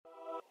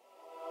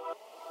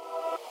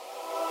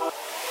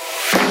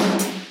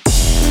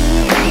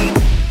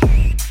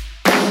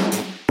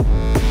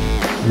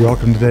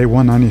Welcome to day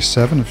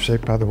 197 of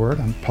Shaped by the Word.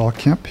 I'm Paul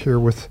Kemp here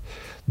with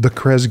the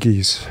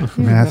Kresges,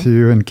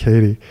 Matthew and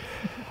Katie.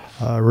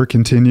 We're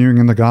continuing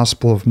in the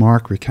Gospel of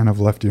Mark. We kind of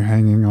left you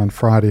hanging on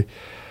Friday.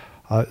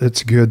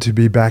 It's good to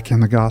be back in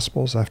the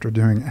Gospels after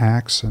doing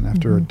Acts and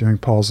after doing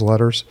Paul's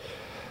letters.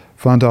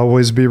 Fun to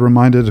always be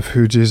reminded of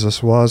who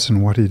Jesus was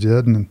and what he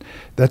did, and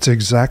that's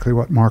exactly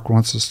what Mark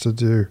wants us to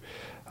do.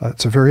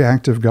 It's a very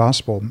active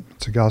gospel.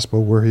 It's a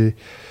gospel where he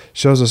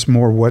shows us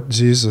more what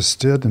Jesus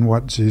did than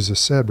what Jesus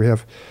said. We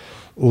have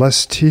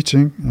less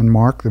teaching in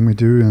Mark than we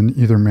do in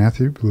either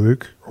Matthew,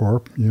 Luke,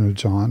 or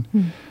John.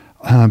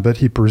 But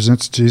he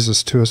presents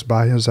Jesus to us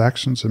by his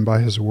actions and by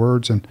his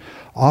words. And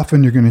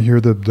often you're going to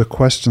hear the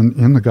question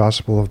in the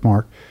Gospel of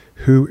Mark,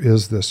 who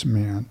is this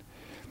man?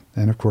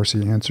 And of course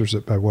he answers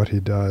it by what he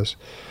does.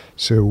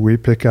 So we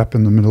pick up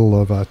in the middle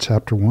of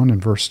chapter 1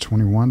 and verse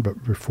 21.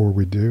 But before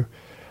we do,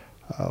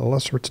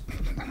 let's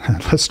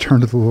turn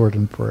to the Lord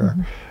in prayer.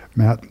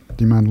 Matt,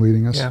 do you mind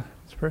leading us? Yeah,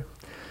 let's pray.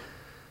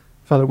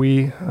 Father,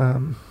 we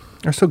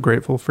are so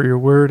grateful for your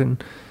word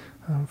and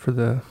for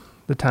the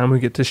time we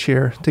get to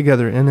share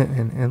together in it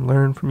and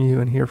learn from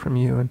you and hear from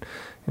you.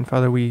 And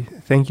Father, we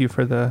thank you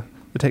for the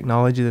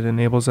technology that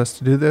enables us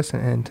to do this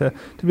and to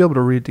be able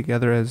to read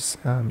together as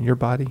your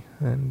body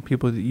and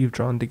people that you've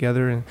drawn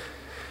together. And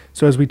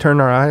so as we turn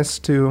our eyes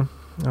to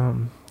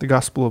the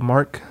Gospel of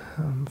Mark,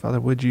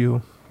 Father, would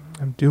you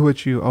do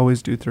what you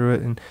always do through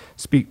it and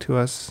speak to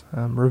us,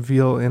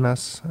 reveal in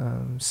us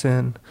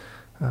sin,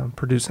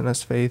 produce in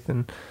us faith,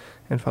 and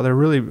Father,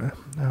 really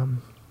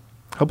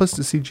help us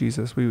to see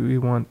Jesus. We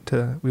want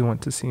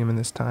to see him in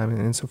this time,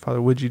 and so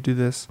Father, would you do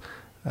this?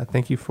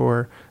 Thank you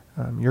for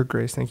your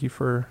grace. Thank you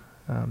for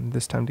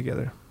this time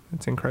together.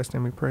 It's in Christ's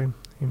name we pray.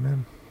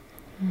 Amen.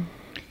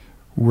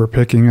 We're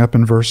picking up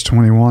in verse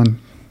 21.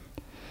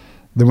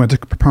 They went to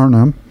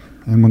Capernaum.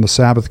 And when the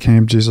Sabbath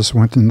came, Jesus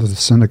went into the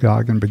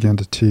synagogue and began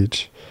to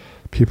teach.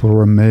 People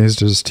were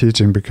amazed at his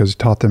teaching because he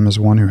taught them as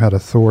one who had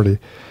authority,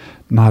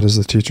 not as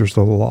the teachers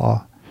of the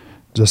law.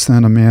 Just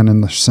then a man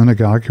in the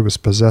synagogue who was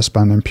possessed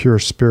by an impure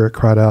spirit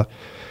cried out,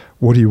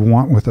 "What do you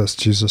want with us,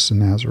 Jesus of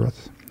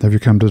Nazareth? Have you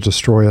come to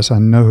destroy us? I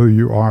know who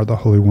you are, the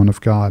Holy One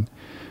of God."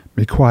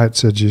 "Be quiet,"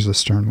 said Jesus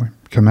sternly.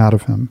 "Come out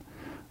of him."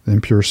 The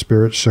impure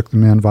spirit shook the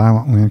man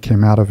violently and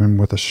came out of him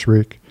with a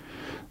shriek.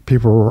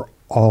 People were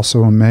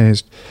also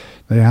amazed.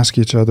 They ask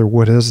each other,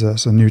 "What is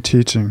this? A new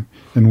teaching,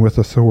 and with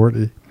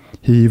authority.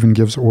 He even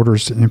gives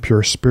orders to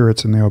impure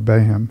spirits, and they obey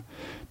him."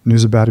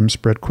 News about him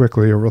spread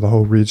quickly over the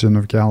whole region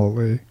of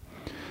Galilee.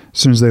 As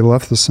soon as they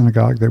left the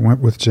synagogue, they went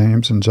with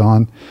James and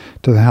John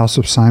to the house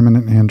of Simon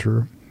and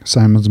Andrew.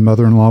 Simon's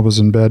mother-in-law was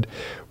in bed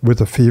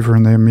with a fever,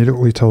 and they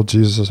immediately told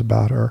Jesus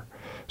about her.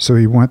 So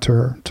he went to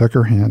her, took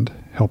her hand,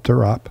 helped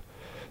her up.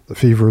 The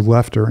fever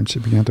left her, and she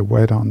began to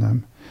wait on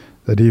them.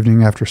 That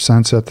evening after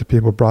sunset, the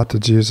people brought to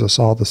Jesus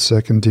all the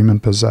sick and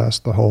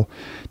demon-possessed. The whole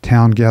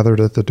town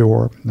gathered at the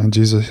door, and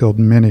Jesus healed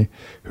many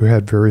who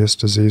had various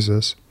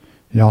diseases.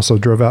 He also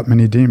drove out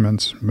many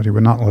demons, but he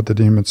would not let the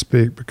demons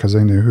speak because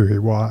they knew who he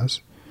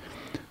was.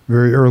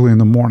 Very early in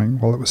the morning,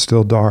 while it was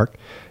still dark,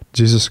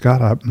 Jesus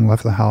got up and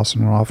left the house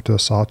and went off to a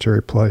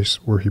solitary place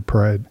where he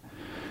prayed.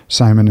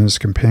 Simon and his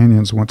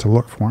companions went to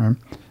look for him,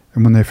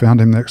 and when they found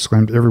him, they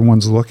exclaimed,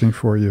 "Everyone's looking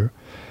for you."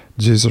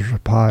 Jesus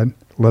replied,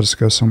 "Let us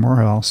go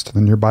somewhere else, to the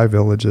nearby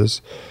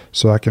villages,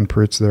 so I can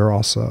preach there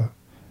also.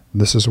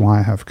 This is why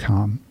I have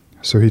come."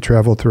 So he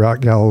traveled throughout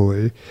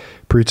Galilee,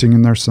 preaching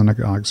in their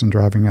synagogues and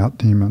driving out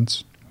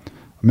demons.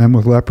 A man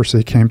with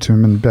leprosy came to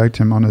him and begged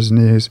him on his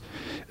knees,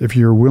 "If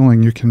you are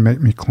willing, you can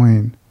make me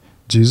clean."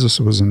 Jesus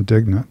was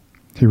indignant.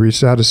 He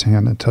reached out his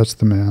hand and touched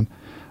the man.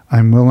 "I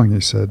am willing," he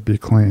said, "be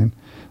clean."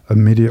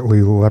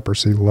 Immediately the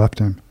leprosy left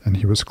him, and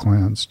he was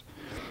cleansed.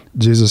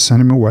 Jesus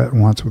sent him away at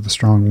once with a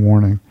strong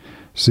warning.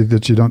 "See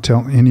that you don't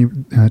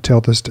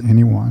tell this to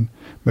anyone,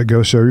 but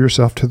go show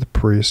yourself to the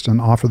priest and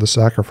offer the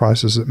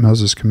sacrifices that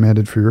Moses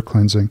commanded for your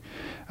cleansing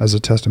as a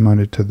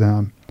testimony to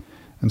them."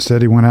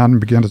 Instead, he went out and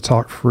began to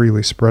talk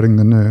freely, spreading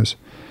the news.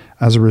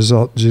 As a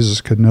result,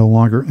 Jesus could no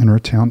longer enter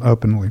town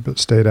openly, but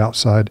stayed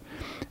outside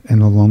in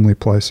the lonely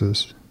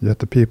places. Yet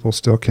the people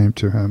still came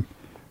to him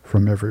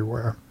from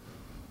everywhere.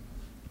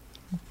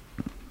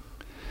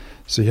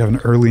 So you have an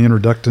early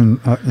introduction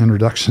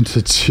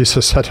to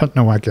Jesus. I don't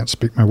know why I can't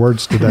speak my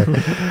words today.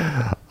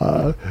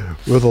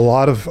 With a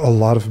lot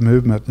of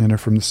movement,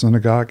 from the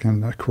synagogue,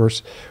 and of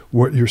course,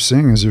 what you're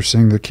seeing is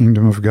the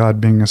kingdom of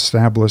God being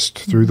established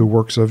through the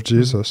works of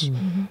Jesus.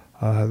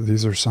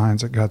 These are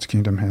signs that God's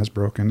kingdom has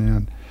broken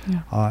in,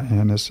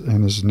 and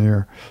is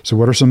near. So,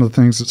 what are some of the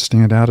things that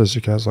stand out as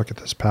you guys look at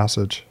this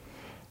passage?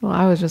 Well,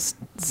 I was just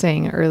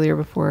saying earlier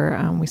before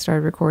we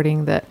started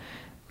recording that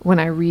when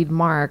I read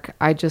Mark,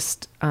 I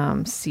just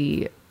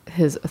see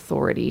his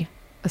authority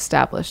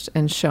established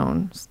and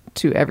shown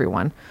to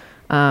everyone.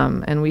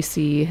 And we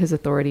see his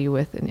authority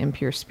with an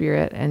impure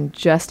spirit and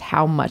just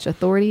how much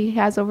authority he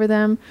has over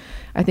them.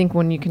 I think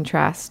when you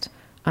contrast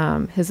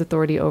his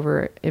authority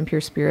over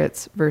impure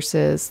spirits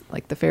versus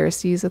like the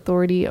Pharisees'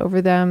 authority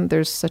over them,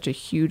 there's such a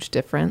huge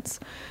difference.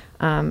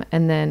 And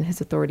then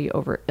his authority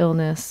over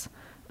illness,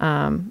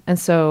 And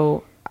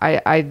so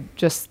I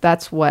just,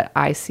 that's what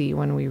I see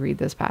when we read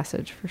this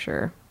passage for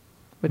sure,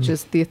 which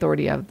is the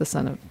authority of the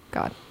Son of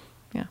God.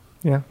 Yeah.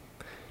 Yeah.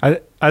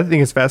 I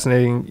think it's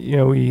fascinating.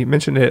 We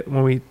mentioned it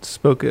when we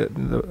spoke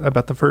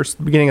about the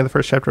beginning of the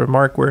first chapter of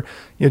Mark, where,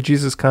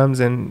 Jesus comes,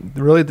 and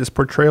really this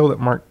portrayal that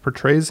Mark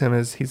portrays him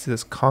as he's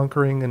this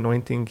conquering,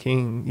 anointed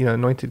king,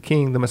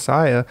 the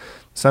Messiah,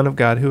 Son of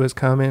God, who has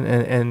come in,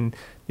 and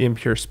the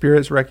impure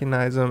spirits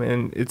recognize him.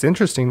 And it's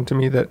interesting to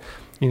me that,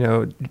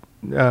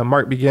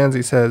 Mark begins,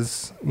 he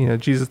says,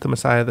 Jesus, the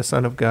Messiah, the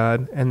Son of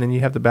God. And then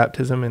you have the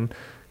baptism, and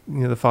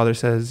the Father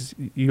says,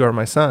 "You are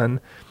my Son."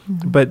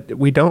 Mm-hmm. But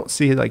we don't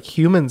see like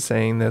humans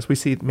saying this. We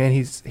see, man,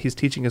 he's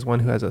teaching as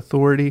one who has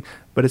authority,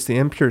 but it's the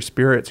impure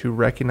spirits who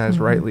recognize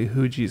rightly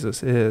who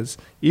Jesus is,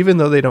 even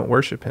though they don't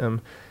worship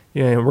him.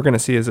 And we're going to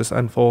see as this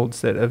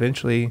unfolds that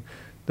eventually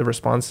the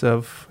response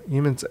of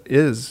humans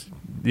is,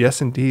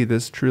 yes, indeed,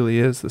 this truly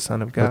is the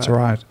Son of God. That's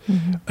right.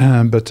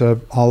 Mm-hmm. But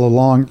all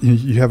along,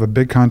 you have a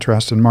big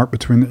contrast in Mark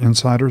between the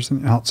insiders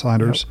and the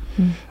outsiders.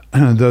 Yep.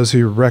 Mm-hmm. Those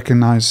who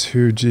recognize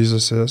who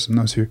Jesus is and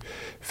those who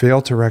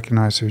fail to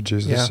recognize who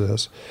Jesus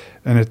is.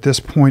 And at this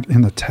point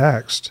in the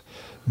text,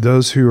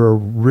 those who are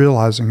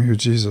realizing who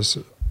Jesus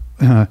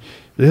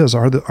is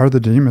are the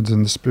demons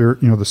and the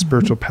spirit, the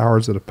spiritual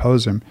powers that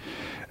oppose him.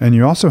 And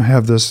you also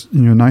have this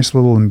nice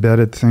little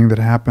embedded thing that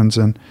happens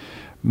in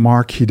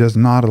Mark. He does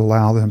not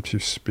allow them to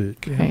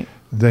speak. Right.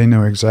 They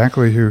know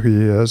exactly who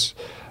he is,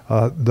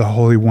 the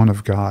Holy One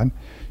of God,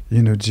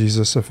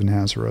 Jesus of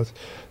Nazareth.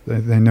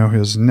 They know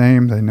his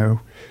name. They know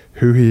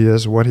who he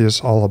is, what he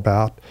is all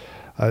about.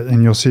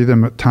 And you'll see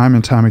them time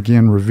and time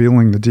again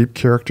revealing the deep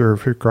character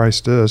of who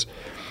Christ is.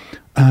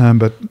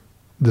 But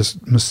this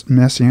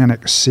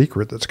messianic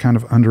secret that's kind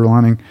of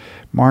underlining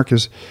Mark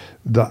is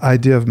the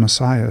idea of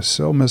Messiah is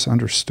so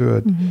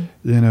misunderstood,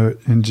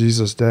 in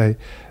Jesus' day,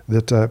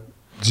 that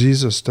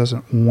Jesus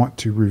doesn't want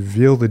to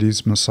reveal that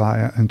he's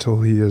Messiah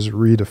until he has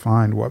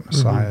redefined what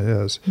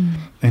Messiah is.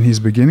 And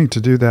he's beginning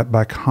to do that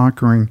by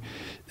conquering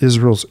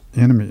Israel's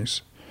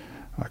enemies.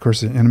 Of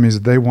course, the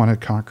enemies they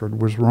wanted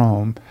conquered was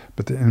Rome,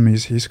 but the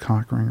enemies he's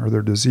conquering are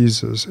their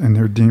diseases and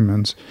their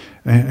demons,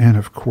 and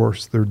of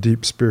course, their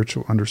deep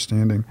spiritual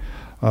understanding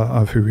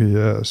of who he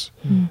is.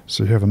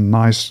 So you have a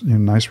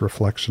nice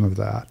reflection of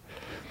that.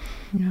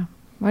 Yeah.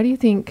 Why do you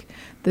think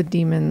the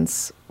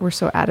demons were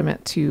so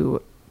adamant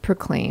to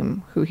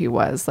proclaim who he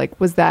was? Like,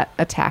 was that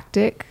a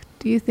tactic,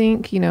 do you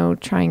think,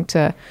 trying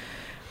to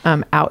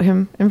out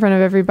him in front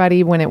of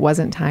everybody when it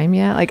wasn't time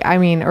yet?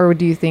 Or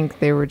do you think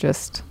they were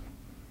just,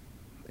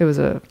 it was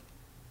a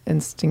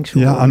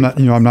instinctual? Yeah,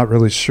 I'm not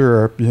really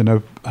sure,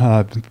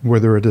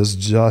 whether it is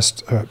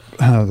just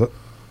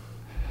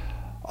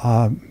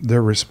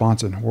their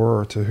response in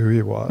horror to who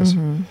he was,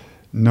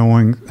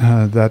 knowing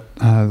that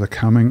the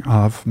coming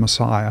of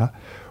Messiah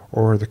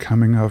or the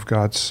coming of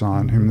God's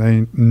Son, whom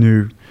they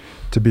knew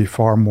to be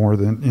far more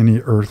than any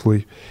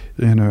earthly,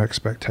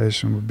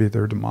 expectation would be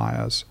their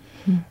demise.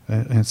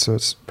 And so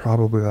it's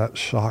probably that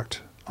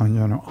shocked,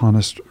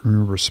 honest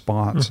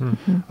response.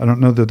 I don't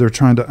know that they're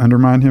trying to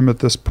undermine him at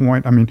this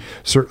point. I mean,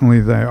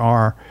 certainly they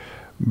are,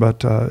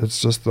 but it's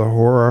just the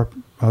horror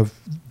of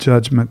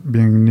judgment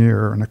being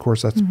near. And of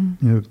course, that's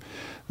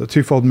the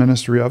twofold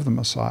ministry of the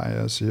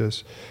Messiah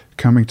is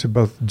coming to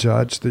both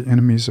judge the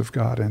enemies of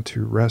God and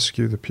to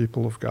rescue the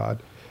people of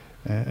God.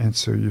 And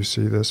so you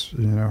see this,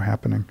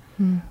 happening.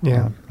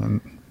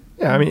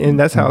 And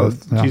that's how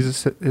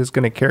Jesus is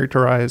going to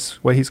characterize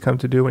what he's come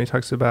to do when he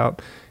talks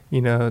about,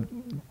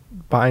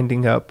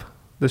 binding up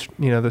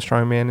the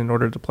strong man in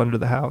order to plunder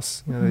the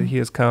house. That he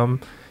has come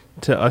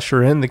to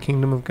usher in the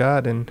kingdom of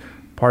God, and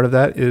part of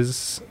that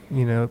is,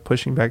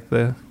 pushing back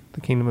the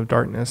kingdom of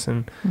darkness.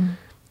 And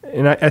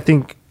I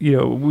think, we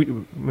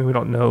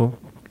don't know.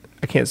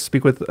 I can't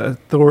speak with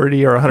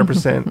authority or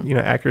 100%,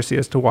 accuracy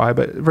as to why.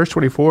 But verse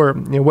 24,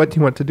 what do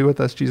you want to do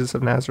with us, Jesus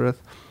of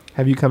Nazareth?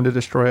 Have you come to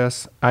destroy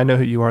us? I know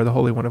who you are, the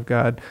Holy One of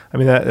God. I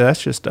mean,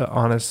 that's just an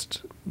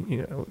honest,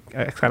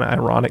 kind of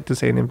ironic to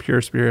say an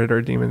impure spirit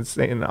or demons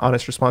saying an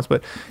honest response.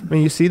 But I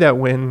mean, you see that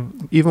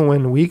even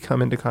when we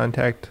come into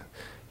contact,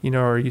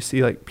 or you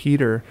see like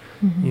Peter,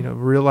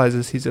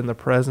 realizes he's in the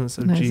presence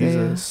of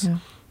Jesus,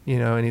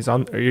 and he's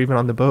or even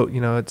on the boat,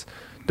 it's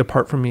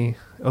depart from me,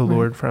 O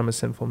Lord, for I'm a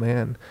sinful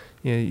man.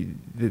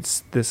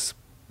 It's this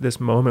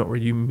moment where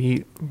you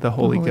meet the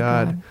Holy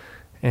God.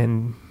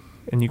 and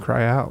you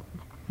cry out.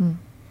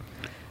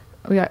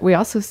 We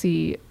also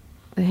see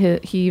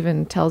he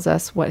even tells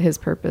us what his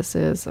purpose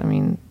is. I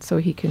mean, so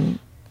he can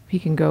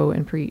go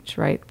and preach,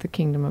 right, the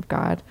kingdom of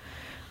God.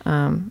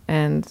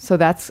 And so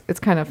it's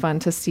kind of fun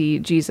to see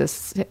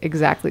Jesus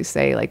exactly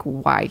say like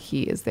why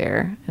he is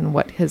there and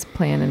what his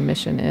plan and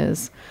mission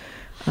is,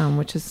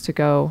 which is to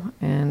go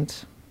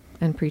and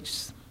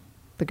preach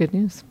the good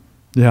news.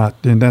 Yeah,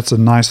 and that's a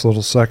nice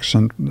little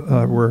section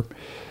where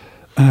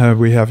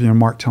we have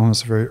Mark telling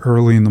us very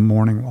early in the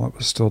morning while it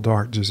was still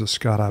dark, Jesus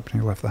got up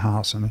and he left the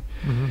house and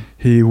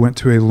he went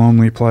to a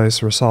lonely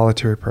place or a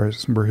solitary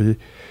place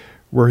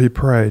where he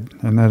prayed,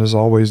 and that is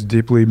always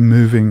deeply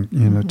moving,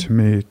 to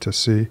me to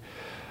see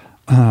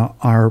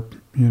our,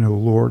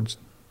 Lord's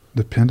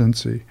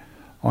dependency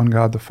on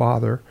God the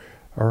Father,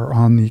 or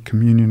on the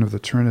communion of the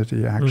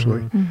Trinity,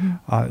 actually,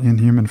 in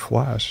human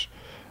flesh,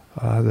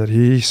 that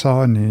he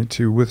saw a need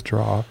to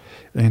withdraw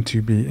and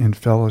to be in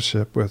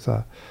fellowship with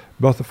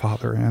both the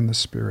Father and the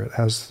Spirit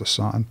as the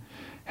Son.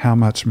 How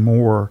much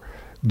more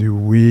do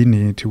we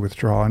need to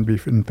withdraw and be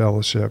in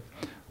fellowship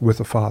with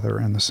the Father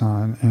and the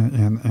Son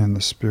and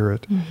the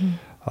Spirit?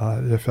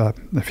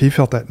 If he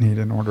felt that need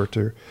in order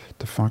to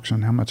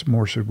function, how much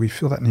more should we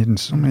feel that need? And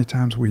so many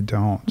times we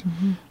don't.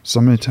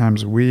 So many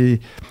times we,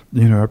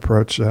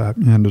 approach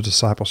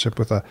discipleship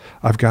with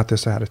I've got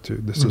this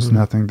attitude. This is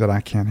nothing that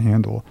I can't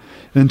handle,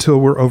 until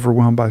we're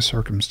overwhelmed by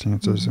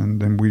circumstances,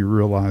 and then we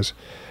realize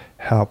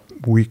how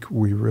weak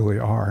we really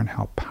are and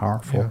how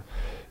powerful,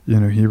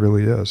 he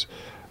really is.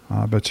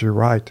 But you're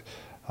right.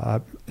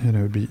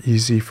 It'd be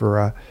easy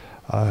for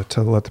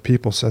to let the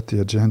people set the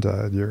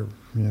agenda.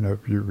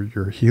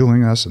 You're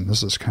healing us, and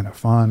this is kind of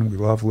fun. We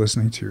love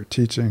listening to your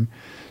teaching.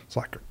 It's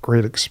like a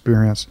great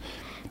experience.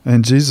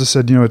 And Jesus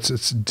said,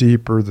 it's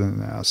deeper than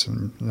this.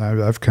 And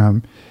I've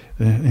come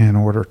in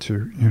order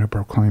to,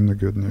 proclaim the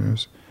good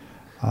news.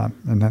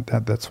 And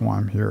that's why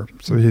I'm here.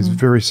 So he's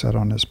very set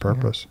on his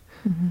purpose.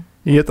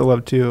 You have to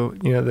love too,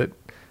 that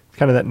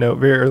kind of that note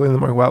very early in the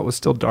morning while it was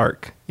still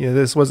dark.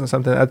 This wasn't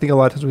something, I think a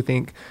lot of times we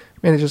think,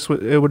 man,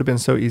 it would have been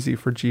so easy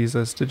for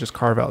Jesus to just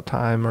carve out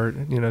time, or,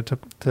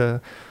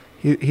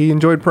 he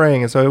enjoyed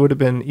praying, and so it would have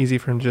been easy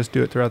for him to just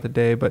do it throughout the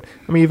day. But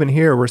I mean, even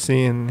here we're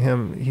seeing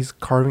he's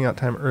carving out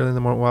time early in the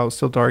morning while it's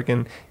still dark,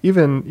 and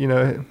even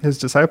his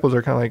disciples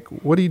are kind of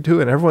like, "What are you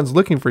doing? Everyone's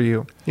looking for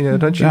you.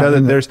 Don't you know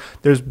that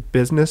there's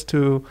business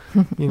to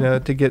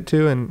to get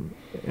to?"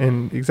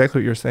 And exactly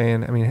what you're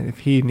saying. I mean, if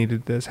he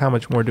needed this, how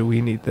much more do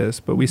we need this?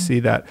 But we see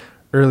that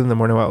early in the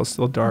morning while it was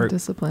still dark.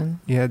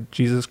 Discipline. Yeah,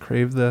 Jesus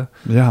craved the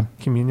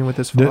communion with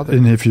his Father.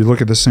 And if you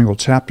look at this single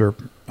chapter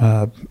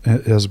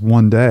as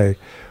one day,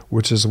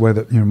 which is the way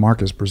that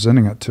Mark is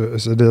presenting it to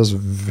us, it is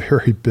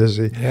very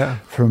busy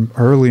from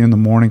early in the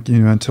morning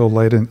until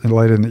late in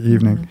the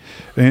evening.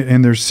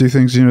 And there's two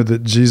things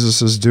that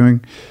Jesus is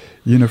doing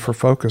for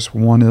focus.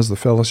 One is the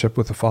fellowship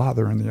with the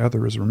Father, and the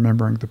other is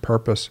remembering the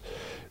purpose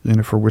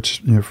for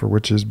which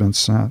he's been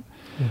sent.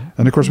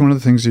 And of course, one of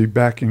the things,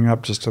 backing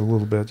up just a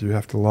little bit, you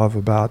have to love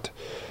about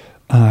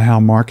how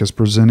Mark is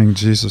presenting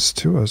Jesus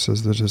to us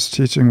is that his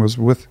teaching was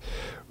with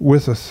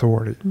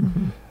authority.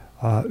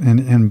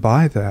 And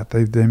by that,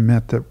 they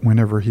meant that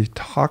whenever he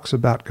talks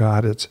about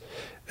God, it's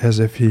as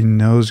if he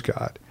knows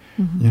God.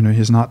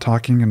 He's not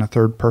talking in a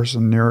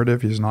third-person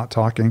narrative. He's not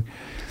talking,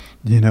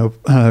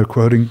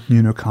 quoting,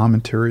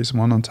 commentaries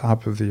one on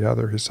top of the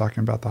other. He's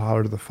talking about the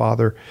heart of the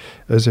Father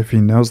as if he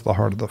knows the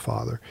heart of the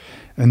Father.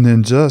 And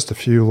then just a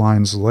few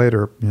lines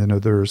later,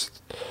 there's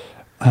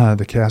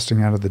the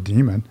casting out of the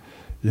demon,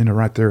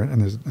 right there.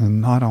 And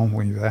not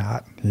only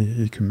that,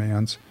 he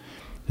commands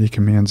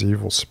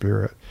evil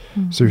spirit.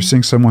 So you're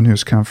seeing someone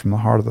who's come from the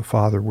heart of the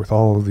Father with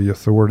all of the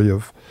authority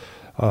of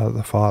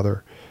the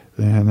Father,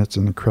 and it's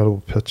an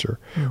incredible picture.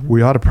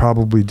 We ought to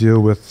probably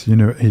deal with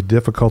a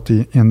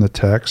difficulty in the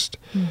text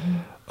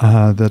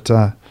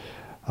that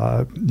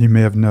you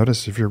may have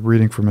noticed if you're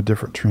reading from a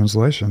different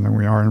translation than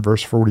we are in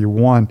verse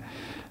 41.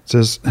 It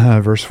says,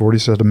 verse 40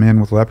 said, a man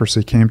with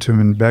leprosy came to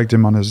him and begged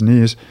him on his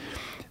knees,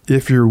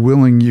 "If you're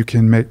willing, you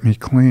can make me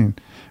clean."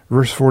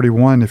 Verse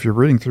 41, if you're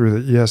reading through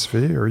the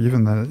ESV or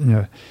even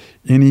the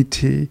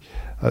NET, it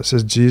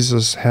says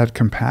Jesus had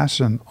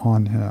compassion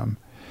on him.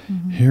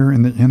 Here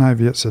in the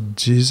NIV, it said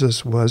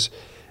Jesus was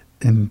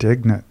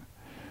indignant.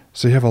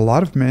 So you have a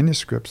lot of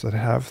manuscripts that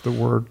have the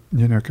word,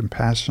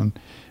 compassion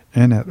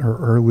in it, or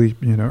early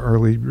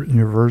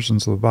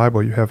versions of the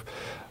Bible. You have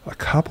a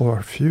couple or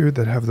a few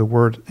that have the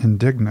word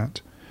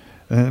indignant.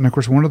 And of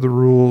course, one of the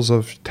rules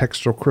of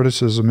textual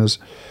criticism is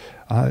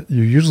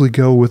you usually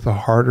go with the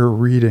harder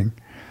reading.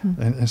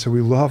 And so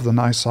we love the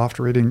nice soft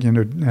reading.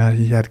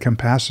 He had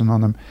compassion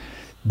on them.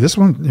 This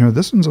one,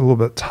 this one's a little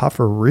bit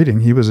tougher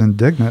reading. He was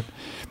indignant.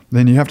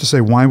 Then you have to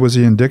say, why was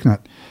he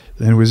indignant?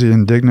 And was he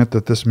indignant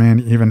that this man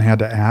even had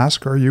to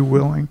ask, "Are you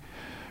willing?"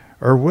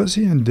 Or was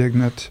he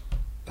indignant,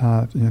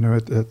 at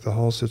the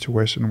whole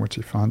situation in which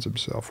he finds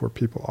himself, where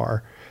people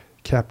are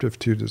captive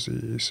to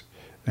disease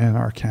and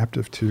are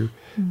captive to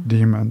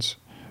demons?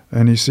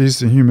 And he sees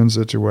the human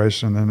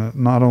situation, and it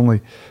not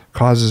only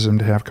causes him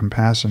to have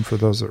compassion for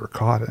those that are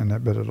caught in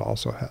it, but it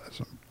also has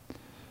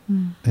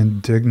him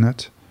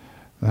indignant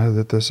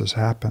that this has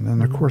happened.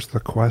 And of course,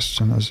 the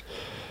question is,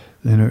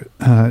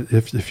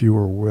 if you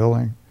were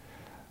willing,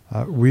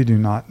 we do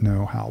not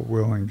know how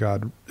willing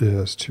God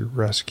is to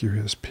rescue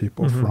his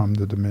people from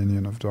the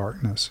dominion of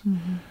darkness.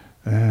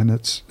 And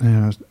it's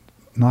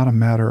not a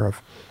matter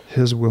of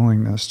his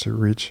willingness to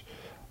reach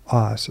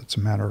us. It's a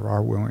matter of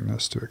our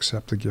willingness to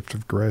accept the gift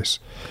of grace,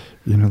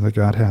 that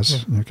God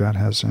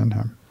has in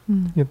him.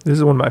 This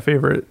is one of my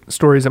favorite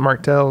stories that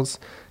Mark tells.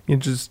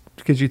 Just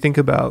because you think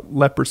about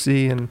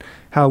leprosy and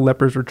how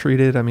lepers were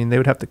treated. I mean, they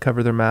would have to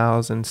cover their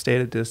mouths and stay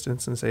at a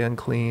distance and say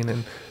unclean,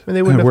 and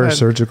they wouldn't wear have a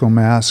surgical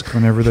mask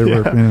whenever they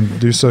were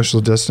do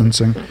social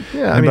distancing.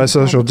 Yeah, and by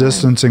social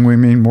distancing, we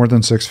mean more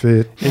than 6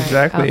 feet.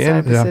 Exactly,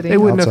 and they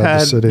wouldn't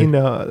have had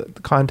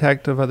the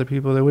contact of other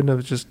people. They wouldn't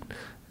have just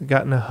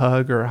gotten a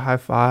hug or a high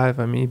five.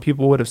 I mean,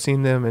 people would have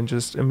seen them and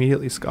just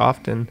immediately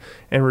scoffed and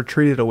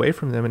retreated away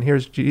from them. And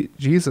here's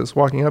Jesus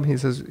walking up, and he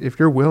says, if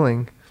you're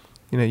willing,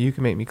 you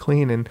can make me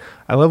clean. And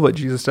I love what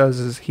Jesus does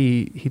is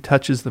he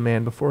touches the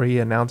man before he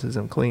announces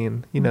him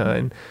clean,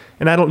 and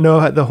I don't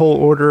know the whole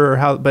order or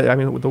how, but I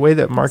mean, the way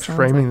that Mark's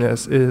framing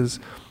this is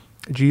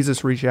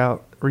Jesus reaches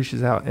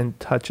out and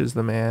touches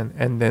the man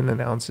and then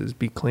announces,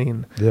 be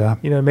clean. Yeah.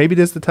 Maybe it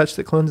is the touch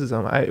that cleanses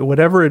him.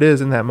 Whatever it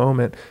is in that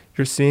moment,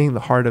 you're seeing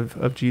the heart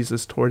of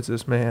Jesus towards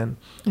this man.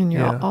 And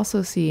you're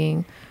also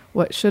seeing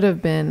what should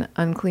have been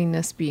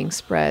uncleanness being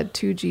spread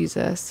to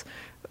Jesus.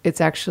 It's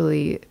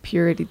actually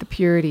purity, the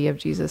purity of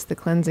Jesus, the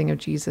cleansing of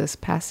Jesus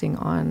passing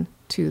on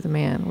to the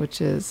man, which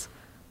is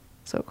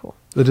so cool.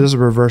 It is a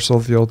reversal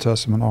of the Old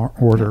Testament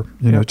order.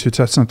 To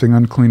touch something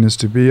unclean is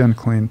to be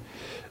unclean.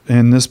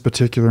 In this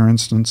particular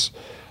instance,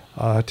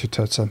 to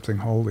touch something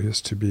holy is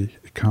to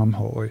become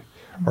holy,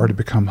 or to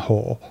become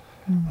whole.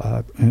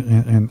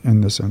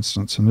 In this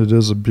instance, and it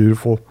is a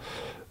beautiful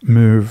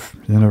move.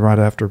 Right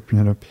after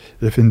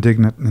if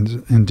indignant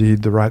is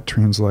indeed the right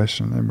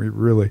translation, and we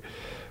really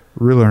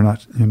are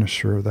not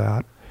sure of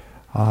that.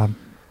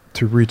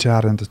 To reach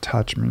out and to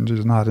touch means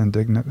he's not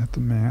indignant at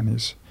the man;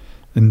 he's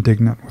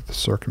indignant with the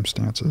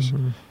circumstances,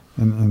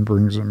 and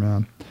brings him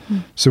in.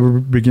 So we're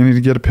beginning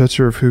to get a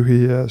picture of who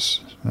he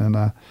is,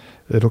 and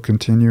it'll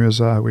continue as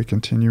we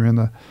continue in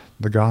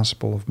the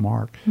Gospel of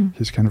Mark.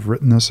 He's kind of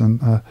written this in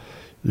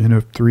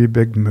 3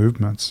 big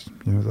movements.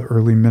 The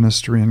early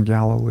ministry in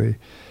Galilee.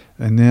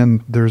 And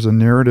then there's a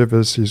narrative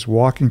as he's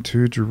walking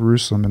to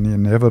Jerusalem, and the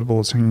inevitable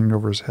is hanging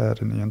over his head,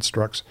 and he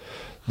instructs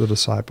the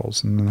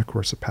disciples. And then, of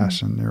course, a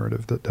passion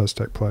narrative that does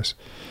take place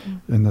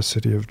in the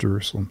city of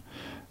Jerusalem.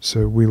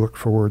 So we look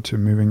forward to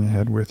moving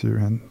ahead with you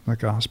in the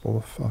Gospel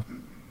of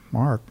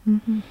Mark.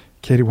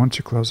 Katie, why don't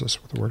you close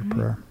us with a word of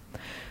prayer?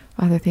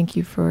 Father, thank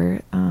you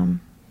for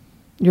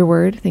your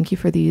word. Thank you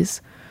for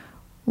these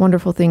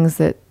wonderful things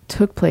that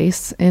took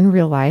place in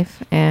real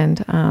life,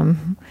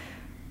 and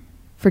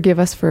forgive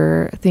us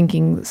for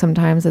thinking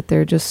sometimes that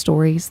they're just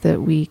stories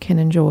that we can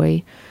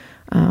enjoy.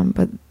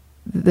 But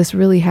this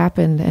really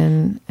happened,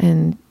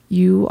 and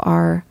you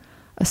are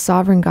a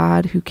sovereign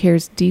God who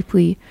cares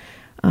deeply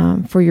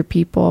for your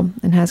people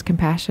and has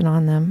compassion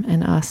on them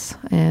and us.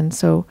 And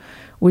so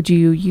would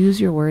you use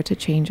your word to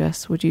change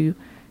us? Would you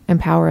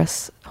empower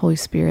us, Holy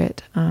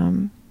Spirit,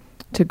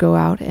 to go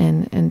out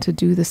and to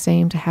do the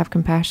same, to have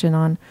compassion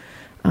on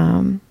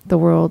the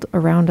world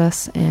around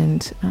us,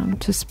 and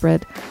to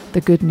spread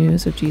the good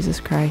news of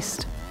Jesus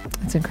Christ.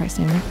 It's in Christ's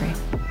name I pray.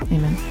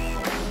 Amen.